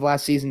at the end of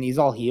last season. He's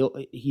all healed.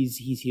 He's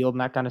healed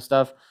and that kind of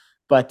stuff.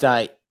 But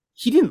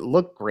he didn't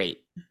look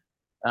great.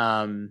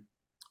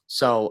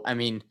 So I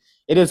mean,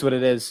 it is what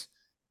it is.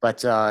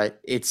 But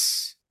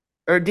it's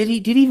or did he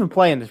even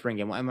play in the spring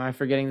game? Am I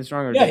forgetting this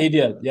wrong? Or yeah. He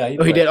did. Yeah, he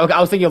oh, he played. did. Okay, I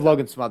was thinking of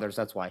Logan Smothers.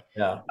 That's why.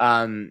 Yeah.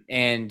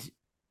 And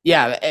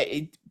yeah,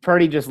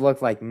 Purdy just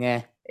looked like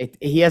nah.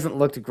 He hasn't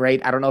looked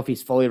great. I don't know if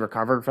he's fully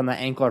recovered from that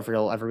ankle or if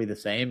he'll ever be the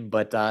same.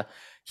 But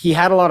he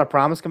had a lot of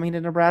promise coming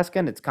into Nebraska,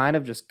 and it's kind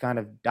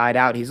of died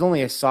out. He's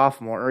only a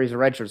sophomore, or he's a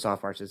redshirt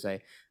sophomore, I should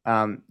say.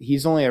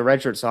 He's only a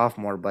redshirt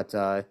sophomore, but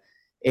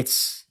it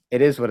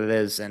is what it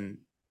is, and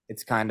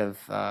it's kind of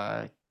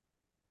I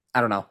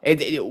don't know.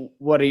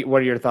 What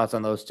are your thoughts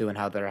on those two and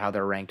how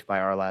they're ranked by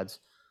our lads?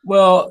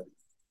 Well,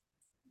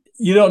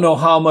 you don't know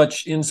how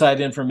much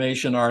inside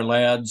information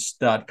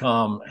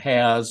ourlads.com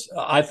has.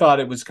 I thought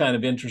it was kind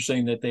of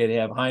interesting that they'd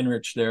have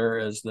Heinrich there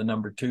as the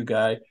number 2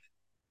 guy.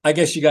 I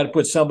guess you got to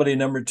put somebody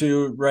number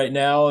 2 right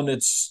now, and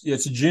it's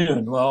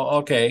June. Well,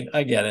 okay,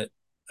 I get it.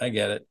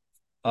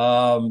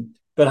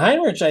 But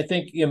Heinrich, I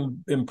think,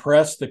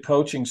 impressed the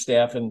coaching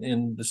staff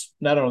in this,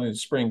 not only the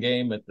spring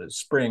game but the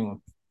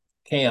spring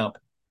camp.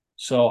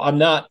 So I'm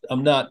not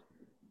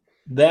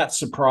that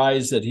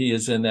surprised that he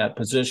is in that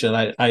position.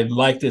 I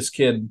like this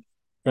kid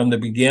from the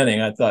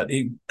beginning. I thought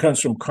he comes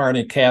from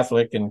Kearney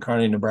Catholic in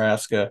Kearney,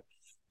 Nebraska.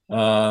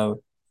 Uh,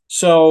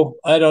 so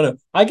I don't know.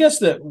 I guess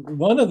that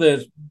one of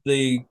the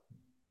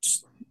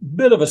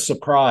bit of a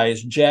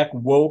surprise, Jack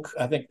Woke,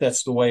 I think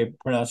that's the way he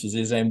pronounces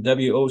his name,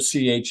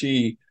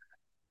 Woche.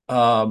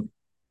 Um,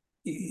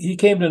 he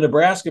came to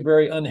Nebraska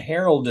very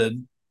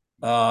unheralded.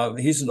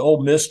 He's an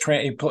Ole Miss.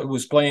 He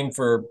was playing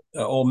for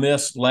Ole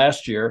Miss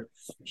last year.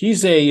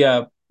 He's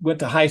went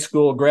to high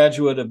school,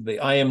 graduate of the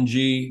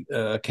IMG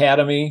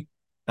Academy,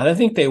 and I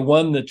think they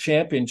won the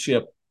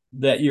championship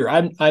that year.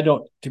 I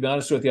don't, to be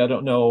honest with you, I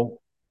don't know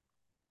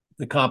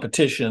the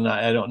competition.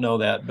 I don't know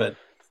that, but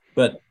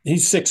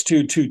he's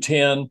 6'2",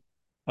 210.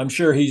 I'm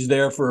sure he's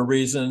there for a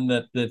reason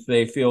that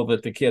they feel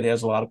that the kid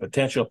has a lot of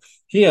potential.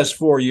 He has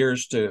 4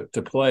 years to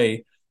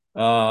play.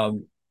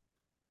 Chubba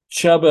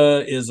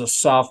is a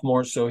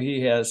sophomore, so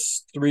he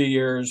has 3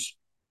 years.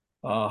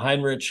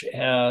 Heinrich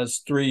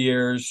has 3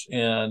 years,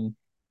 and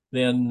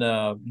Then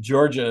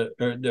Georgia,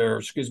 or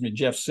excuse me,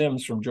 Jeff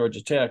Sims from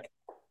Georgia Tech,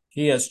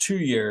 he has 2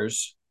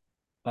 years.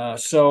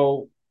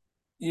 So,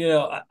 you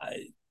know,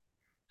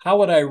 how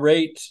would I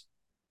rate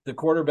the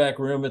quarterback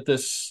room at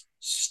this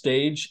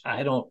stage?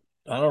 I don't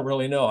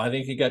really know. I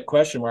think you got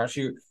question marks.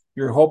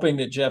 You're hoping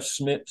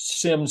that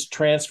Sims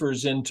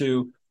transfers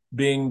into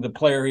being the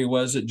player he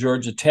was at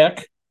Georgia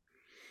Tech.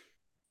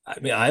 I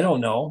mean, I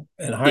don't know.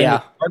 And Heinrich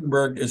Yeah.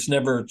 Hardenberg has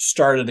never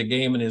started a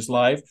game in his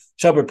life.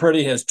 Chuba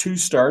Purdy has 2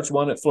 starts,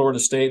 one at Florida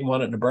State and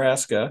one at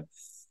Nebraska.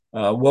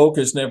 Woke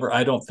has never.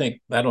 I don't think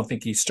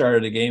he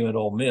started a game at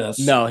Ole Miss.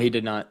 No, he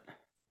did not.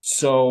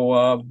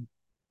 So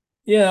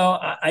you know,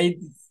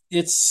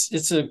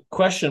 it's a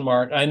question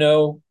mark. I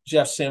know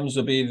Jeff Sims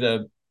will be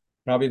the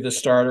probably the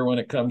starter when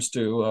it comes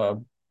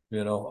to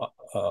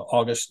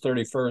August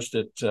 31st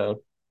at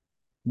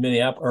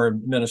Minneapolis or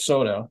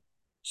Minnesota.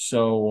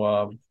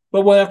 So,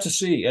 but we'll have to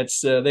see.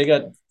 It's they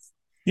got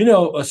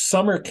a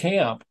summer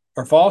camp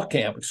or fall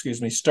camp,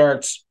 excuse me,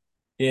 starts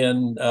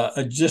in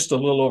just a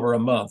little over a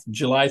month.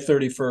 July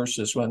 31st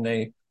is when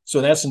they. So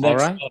that's All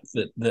next right.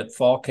 month that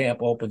fall camp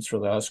opens for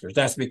the Huskers.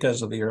 That's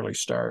because of the early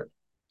start.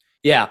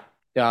 Yeah.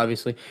 Yeah,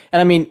 obviously. And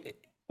I mean,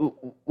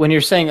 when you're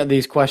saying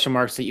these question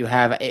marks that you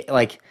have,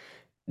 like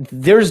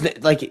there's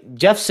like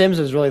Jeff Sims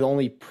is really the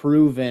only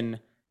proven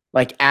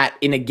like at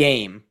in a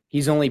game.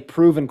 He's only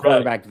proven Right.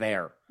 quarterback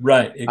there.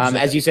 Right.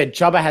 As you Exactly. said,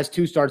 Chuba has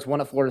 2 starts, one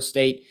at Florida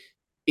State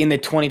in the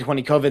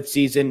 2020 COVID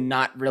season.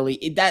 Not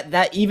really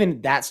that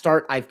even that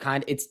start.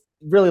 It's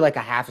really like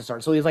a half a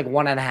start. So he's like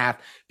 1.5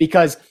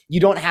 because you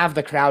don't have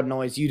the crowd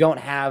noise. You don't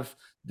have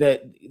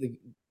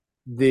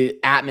the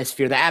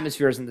atmosphere. The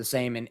atmosphere isn't the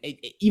same, and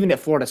even at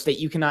Florida State,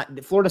 you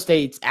cannot. Florida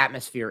State's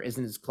atmosphere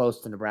isn't as close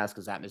to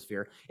Nebraska's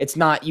atmosphere. It's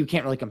not. You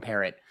can't really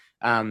compare it.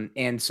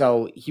 And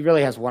so he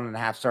really has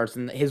 1.5 starts,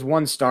 and his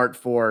one start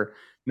for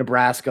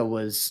Nebraska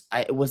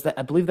I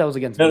believe that was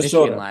against Michigan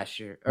Minnesota. last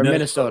year or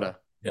Minnesota.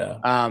 Minnesota.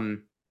 Yeah.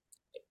 Um,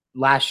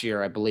 last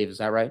year I believe, is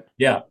that right?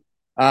 Yeah.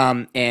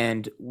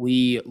 And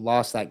we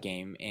lost that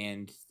game,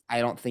 and I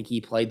don't think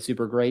he played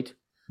super great.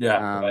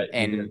 Yeah. Right. He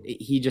And did.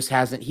 he just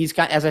hasn't. He's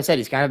got, as I said,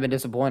 he's kind of been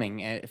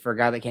disappointing for a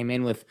guy that came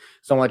in with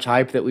so much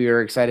hype that we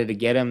were excited to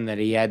get him, that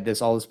he had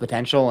all this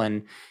potential,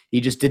 and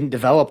he just didn't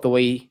develop the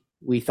way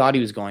we thought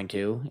he was going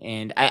to.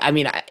 And I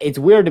mean, it's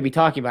weird to be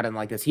talking about him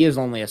like this. He is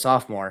only a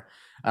sophomore.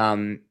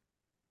 Um,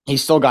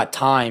 he's still got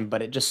time,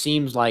 but it just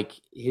seems like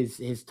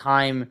his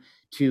time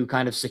to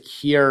kind of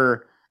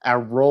secure a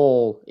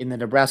role in the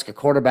Nebraska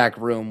quarterback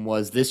room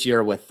was this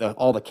year with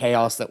all the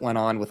chaos that went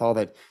on with all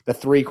the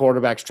 3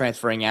 quarterbacks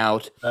transferring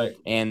out, Right.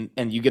 and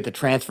you get the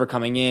transfer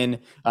coming in.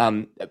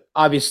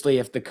 Obviously,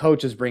 if the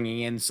coach is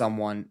bringing in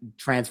someone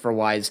transfer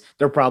wise,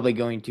 they're probably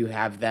going to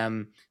have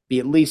them be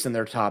at least in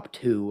their top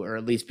 2, or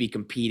at least be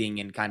competing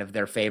in kind of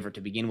their favor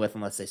to begin with,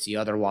 unless they see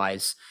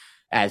otherwise,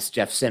 as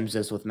Jeff Sims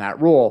is with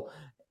Matt Rule.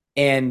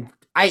 And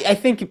I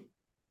think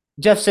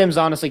Jeff Sims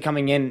honestly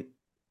coming in,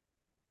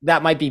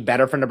 that might be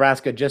better for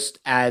Nebraska, just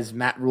as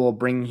Matt Rule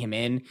bringing him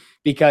in,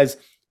 because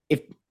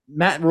if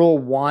Matt Rule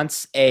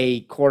wants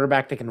a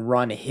quarterback that can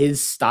run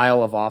his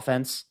style of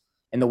offense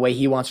and the way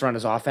he wants to run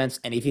his offense,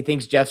 and if he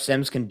thinks Jeff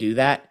Sims can do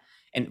that,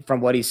 and from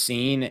what he's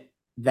seen,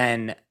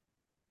 then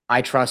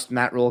I trust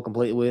Matt Rule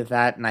completely with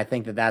that, and I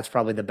think that that's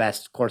probably the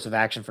best course of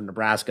action for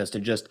Nebraska, is to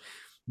just,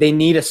 they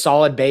need a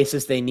solid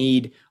basis. They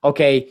need,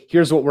 okay,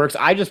 here's what works.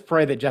 I just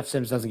pray that Jeff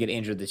Sims doesn't get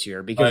injured this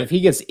year, because Right. if he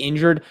gets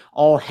injured,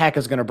 all heck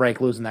is going to break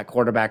loose in that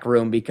quarterback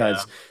room, Yeah.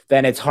 because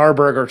then it's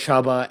Harburg or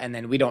Chuba, and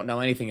then we don't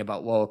know anything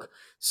about Woke.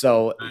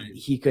 So Right.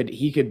 he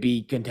could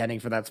be contending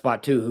for that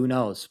spot too. Who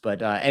knows?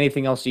 But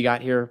anything else you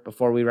got here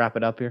before we wrap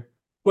it up here?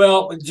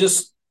 Well,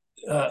 just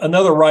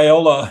another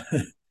Raiola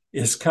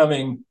is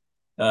coming,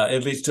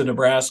 at least to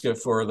Nebraska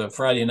for the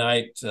Friday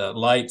night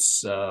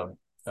lights. Uh,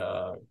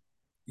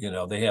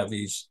 they have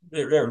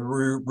they're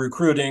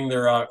recruiting.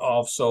 They're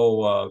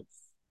also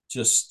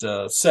just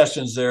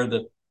sessions there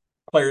that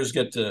players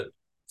get to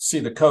see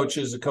the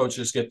coaches. The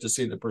coaches get to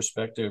see the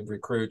prospective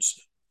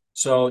recruits.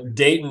 So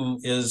Dayton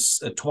is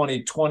a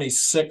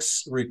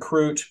 2026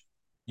 recruit,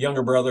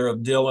 younger brother of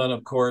Dylan,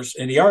 of course,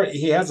 and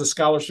he has a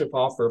scholarship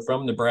offer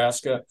from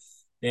Nebraska,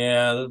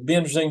 and it'll be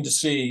interesting to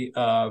see.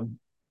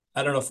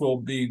 I don't know if we'll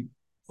be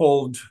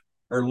pulled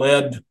or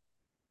led,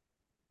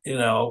 you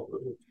know,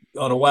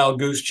 on a wild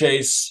goose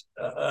chase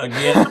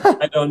again.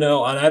 I don't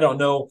know, and I don't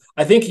know.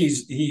 I think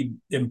he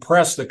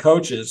impressed the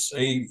coaches.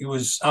 He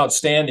was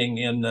outstanding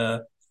in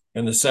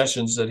the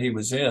sessions that he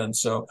was in.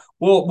 So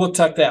we'll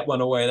tuck that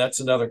one away. That's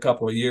another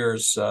couple of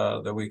years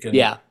that we can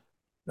Yeah.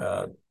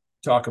 uh,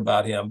 talk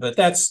about him. But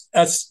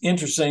that's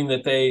interesting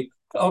that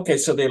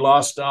so they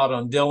lost out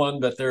on Dylan,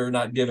 but they're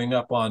not giving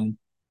up on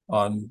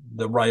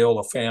the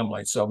Raiola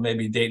family. So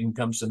maybe Dayton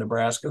comes to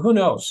Nebraska. Who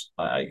knows?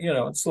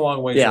 It's a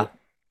long ways Yeah. away.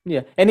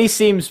 Yeah. And he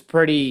seems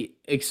pretty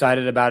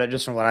excited about it,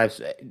 just from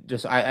what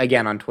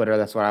again on Twitter.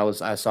 That's what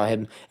I saw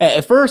him.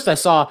 At first I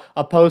saw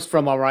a post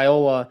from a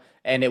Raiola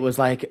and it was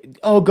like,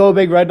 oh, go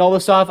Big Red and all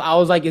this stuff. I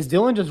was like, is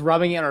Dylan just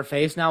rubbing it in our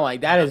face now?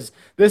 Like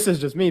this is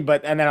just mean.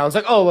 But and then I was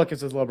like, oh, look,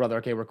 it's his little brother.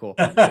 Okay, we're cool.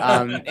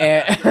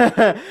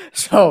 And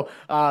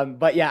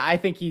but yeah, I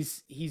think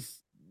he's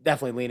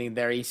definitely leaning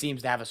there. He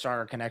seems to have a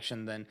stronger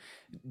connection than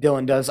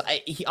Dylan does.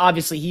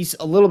 Obviously he's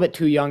a little bit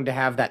too young to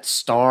have that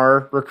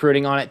star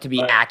recruiting on it to be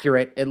Right.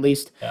 accurate, at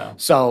least. Yeah.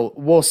 So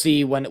we'll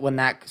see when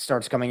that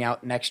starts coming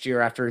out next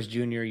year after his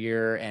junior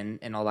year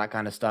and all that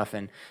kind of stuff,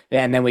 and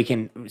then we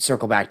can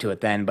circle back to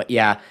it then. But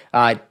yeah,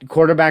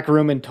 quarterback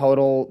room in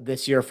total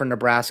this year for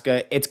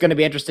Nebraska. It's going to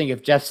be interesting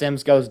if Jeff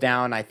Sims goes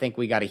down. I think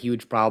we got a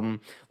huge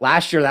problem.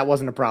 Last year that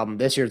wasn't a problem.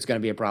 This year it's going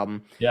to be a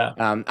problem. Yeah.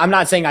 I'm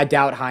not saying I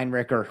doubt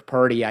Heinrich or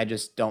Purdy. I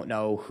just don't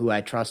know who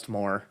I trust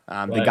more. The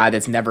Right. guy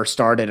that's never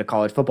started a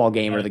college football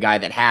game or Right. the guy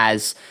that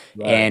has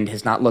Right. and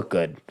has not looked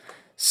good.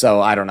 So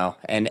I don't know.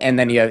 And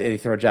then you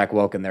throw Jack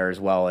Wilk in there as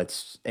well.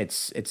 It's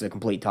a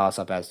complete toss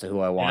up as to who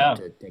I want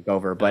Yeah. to take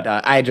over. Yeah. But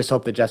I just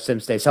hope that Jeff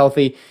Sims stays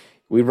healthy.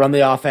 We run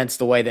the offense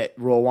the way that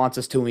Rule wants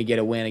us to, and we get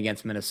a win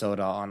against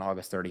Minnesota on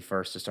August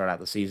 31st to start out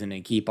the season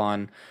and keep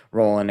on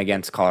rolling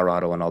against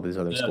Colorado and all these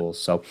other Yeah. schools.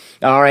 So,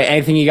 all right,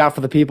 anything you got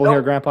for the people here,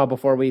 Nope. Grandpa,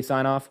 before we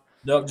sign off?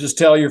 Nope. Just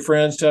tell your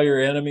friends, tell your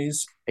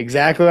enemies.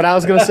 Exactly what I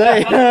was going to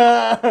say.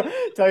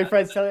 Tell your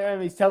friends, tell your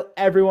enemies, tell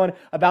everyone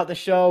about the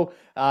show.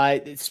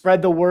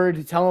 Spread the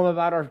word. Tell them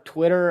about our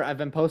Twitter. I've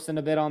been posting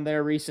a bit on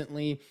there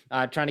recently,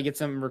 trying to get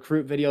some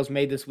recruit videos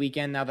made this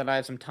weekend now that I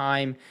have some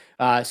time.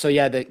 So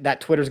yeah, that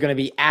Twitter is going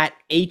to be at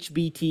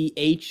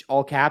HBTH,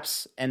 all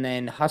caps, and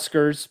then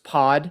Huskers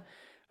Pod.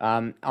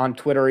 On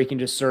Twitter, you can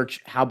just search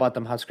 "How About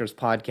Them Huskers"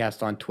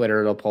 podcast on Twitter.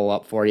 It'll pull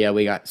up for you.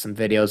 We got some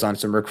videos on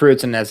some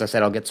recruits, and as I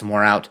said, I'll get some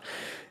more out.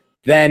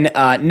 Then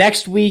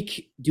next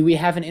week, do we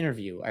have an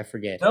interview? I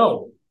forget.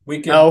 No, we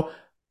can. No,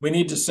 We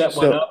need to set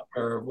one so up,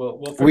 or we'll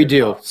we figure it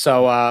do. out.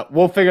 So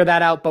we'll figure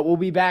that out. But we'll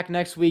be back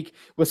next week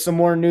with some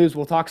more news.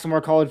 We'll talk some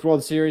more College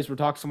World Series. We'll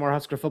talk some more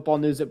Husker football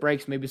news that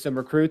breaks. Maybe some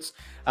recruits.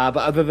 But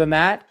other than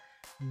that,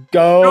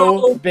 go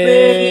Go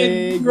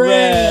Big Big Red.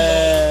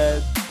 Red.